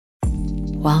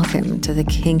Welcome to the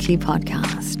Kinky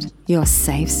Podcast, your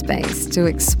safe space to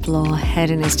explore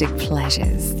hedonistic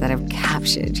pleasures that have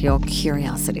captured your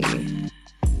curiosity.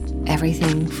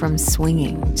 Everything from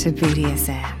swinging to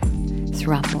BDSM,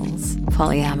 thruples,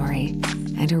 polyamory,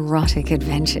 and erotic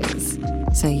adventures,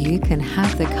 so you can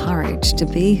have the courage to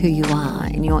be who you are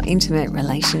in your intimate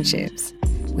relationships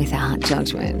without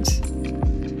judgment.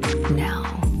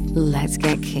 Now, let's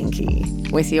get kinky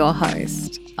with your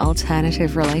host,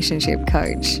 alternative relationship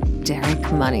coach, Derek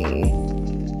Money.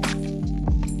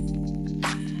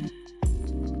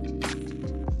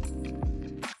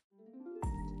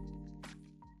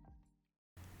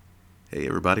 Hey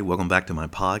everybody, welcome back to my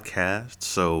podcast.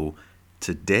 So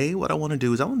today what I want to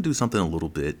do is I want to do something a little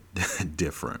bit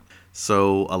different.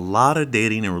 So a lot of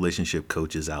dating and relationship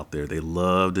coaches out there, they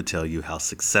love to tell you how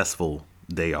successful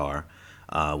they are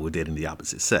with dating the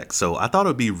opposite sex. So I thought it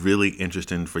would be really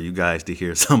interesting for you guys to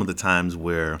hear some of the times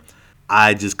where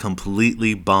I just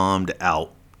completely bombed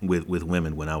out with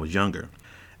women when I was younger.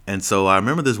 And so I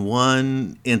remember this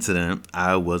one incident.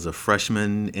 I was a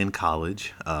freshman in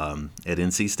college at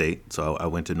NC State. So I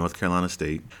went to North Carolina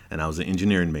State and I was an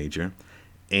engineering major.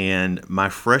 And my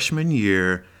freshman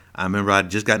year, I remember I'd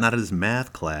just gotten out of this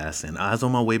math class and I was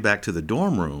on my way back to the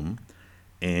dorm room.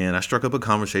 And I struck up a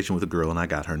conversation with a girl and I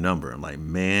got her number. I'm like,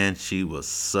 man, she was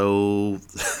so,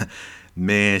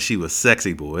 man, she was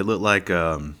sexy, boy. It looked like,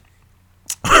 when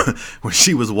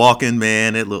she was walking,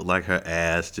 man, it looked like her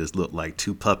ass just looked like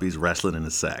two puppies wrestling in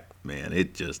a sack. Man,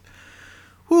 it just,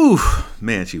 whew,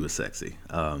 man, she was sexy.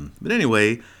 But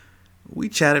anyway, we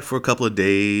chatted for a couple of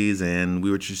days and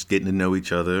we were just getting to know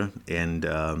each other.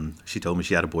 And she told me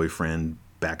she had a boyfriend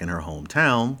back in her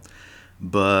hometown.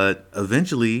 But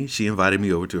eventually she invited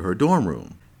me over to her dorm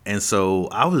room. And so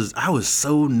I was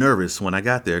so nervous when I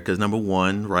got there because number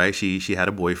one, right, she had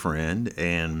a boyfriend.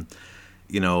 And,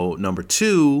 you know, number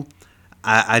two,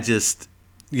 I just,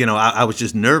 you know, I was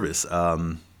just nervous.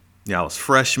 I was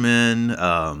freshman.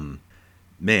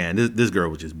 Man, this girl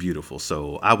was just beautiful.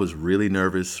 So I was really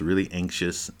nervous, really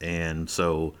anxious. And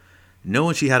so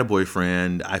knowing she had a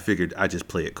boyfriend, I figured I'd just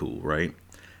play it cool, right?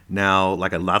 Now,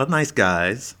 like a lot of nice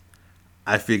guys,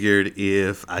 I figured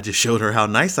if I just showed her how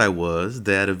nice I was,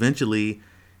 that eventually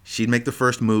she'd make the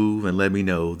first move and let me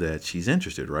know that she's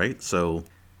interested, right? So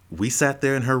we sat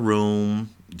there in her room,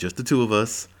 just the two of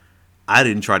us. I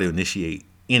didn't try to initiate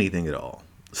anything at all.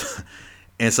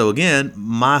 And so again,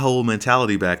 my whole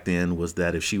mentality back then was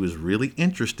that if she was really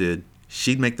interested,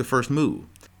 she'd make the first move.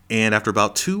 And after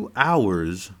about 2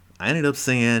 hours, I ended up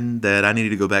saying that I needed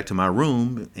to go back to my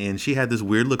room. And she had this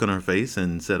weird look on her face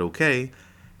and said, okay.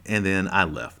 And then I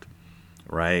left,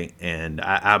 right? And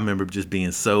I remember just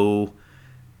being so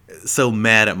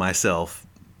mad at myself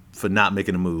for not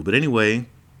making a move. But anyway,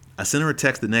 I sent her a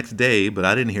text the next day, but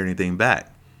I didn't hear anything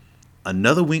back.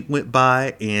 Another week went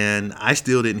by, and I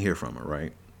still didn't hear from her,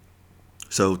 right?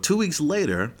 So 2 weeks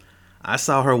later, I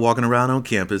saw her walking around on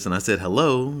campus, and I said,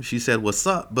 hello. She said, what's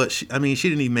up? But she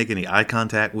didn't even make any eye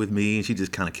contact with me, and she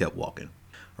just kind of kept walking,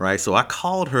 right? So I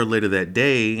called her later that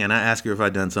day, and I asked her if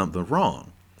I'd done something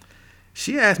wrong.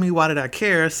 She asked me, why did I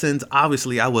care, since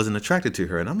obviously I wasn't attracted to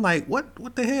her. And I'm like,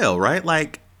 what the hell, right?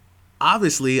 Like,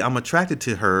 obviously I'm attracted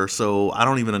to her, so I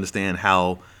don't even understand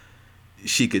how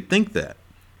she could think that.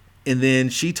 And then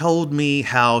she told me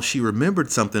how she remembered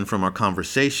something from our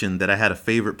conversation, that I had a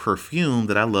favorite perfume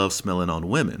that I love smelling on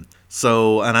women.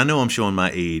 So, and I know I'm showing my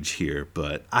age here,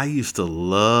 but I used to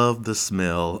love the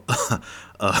smell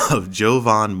of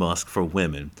Jovan Musk for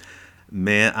women.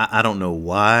 Man, I don't know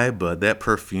why, but that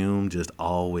perfume just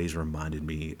always reminded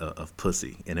me of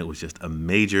pussy. And it was just a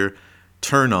major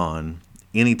turn on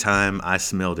anytime I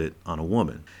smelled it on a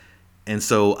woman. And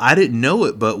so I didn't know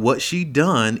it, but what she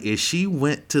done is she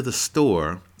went to the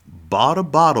store, bought a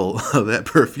bottle of that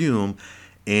perfume,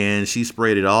 and she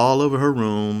sprayed it all over her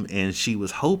room. And she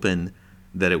was hoping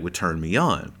that it would turn me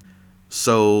on.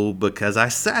 So because I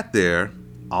sat there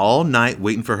all night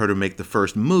waiting for her to make the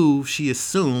first move, she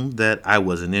assumed that I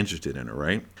wasn't interested in her,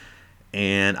 right?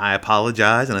 And I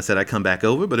apologized and I said I'd come back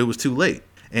over, but it was too late.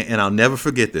 And I'll never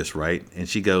forget this, right? And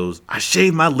she goes, I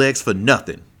shaved my legs for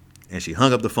nothing. And she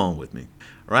hung up the phone with me,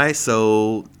 right?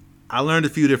 So I learned a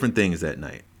few different things that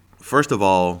night. First of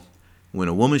all, when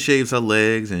a woman shaves her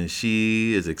legs and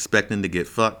she is expecting to get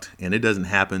fucked and it doesn't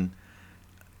happen,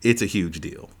 it's a huge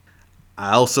deal.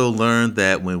 I also learned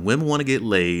that when women want to get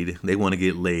laid, they want to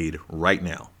get laid right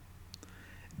now.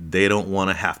 They don't want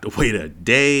to have to wait a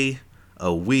day,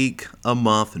 a week, a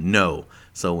month. No.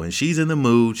 So when she's in the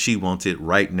mood, she wants it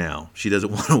right now. She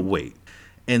doesn't want to wait.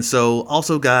 And so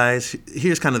also, guys,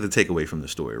 here's kind of the takeaway from the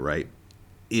story, right?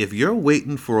 if you're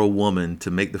waiting for a woman to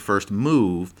make the first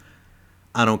move,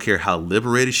 I don't care how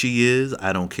liberated she is,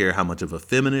 I don't care how much of a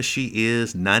feminist she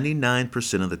is,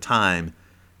 99% of the time,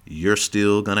 you're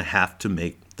still going to have to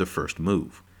make the first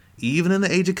move. Even in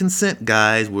the age of consent,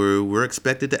 guys, where we're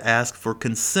expected to ask for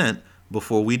consent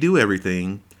before we do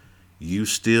everything, you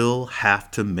still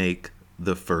have to make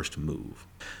the first move.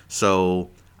 So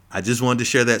I just wanted to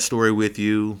share that story with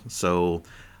you. So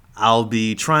I'll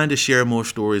be trying to share more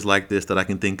stories like this that I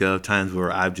can think of, times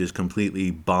where I've just completely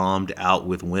bombed out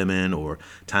with women, or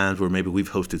times where maybe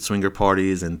we've hosted swinger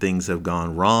parties and things have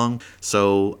gone wrong.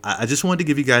 So I just wanted to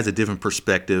give you guys a different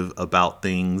perspective about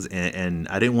things, and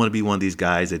I didn't want to be one of these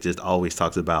guys that just always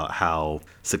talks about how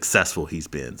successful he's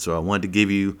been. So I wanted to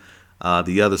give you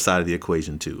the other side of the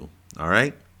equation too. All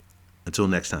right? Until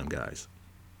next time, guys.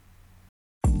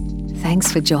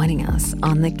 Thanks for joining us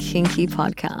on the Kinky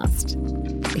Podcast.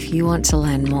 If you want to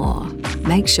learn more,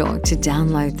 make sure to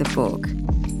download the book,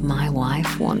 My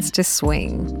Wife Wants to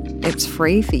Swing. It's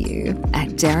free for you at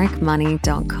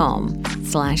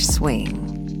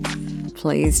derekmoney.com/swing.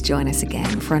 Please join us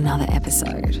again for another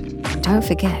episode. And don't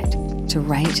forget to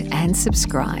rate and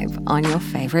subscribe on your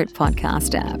favorite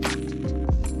podcast app.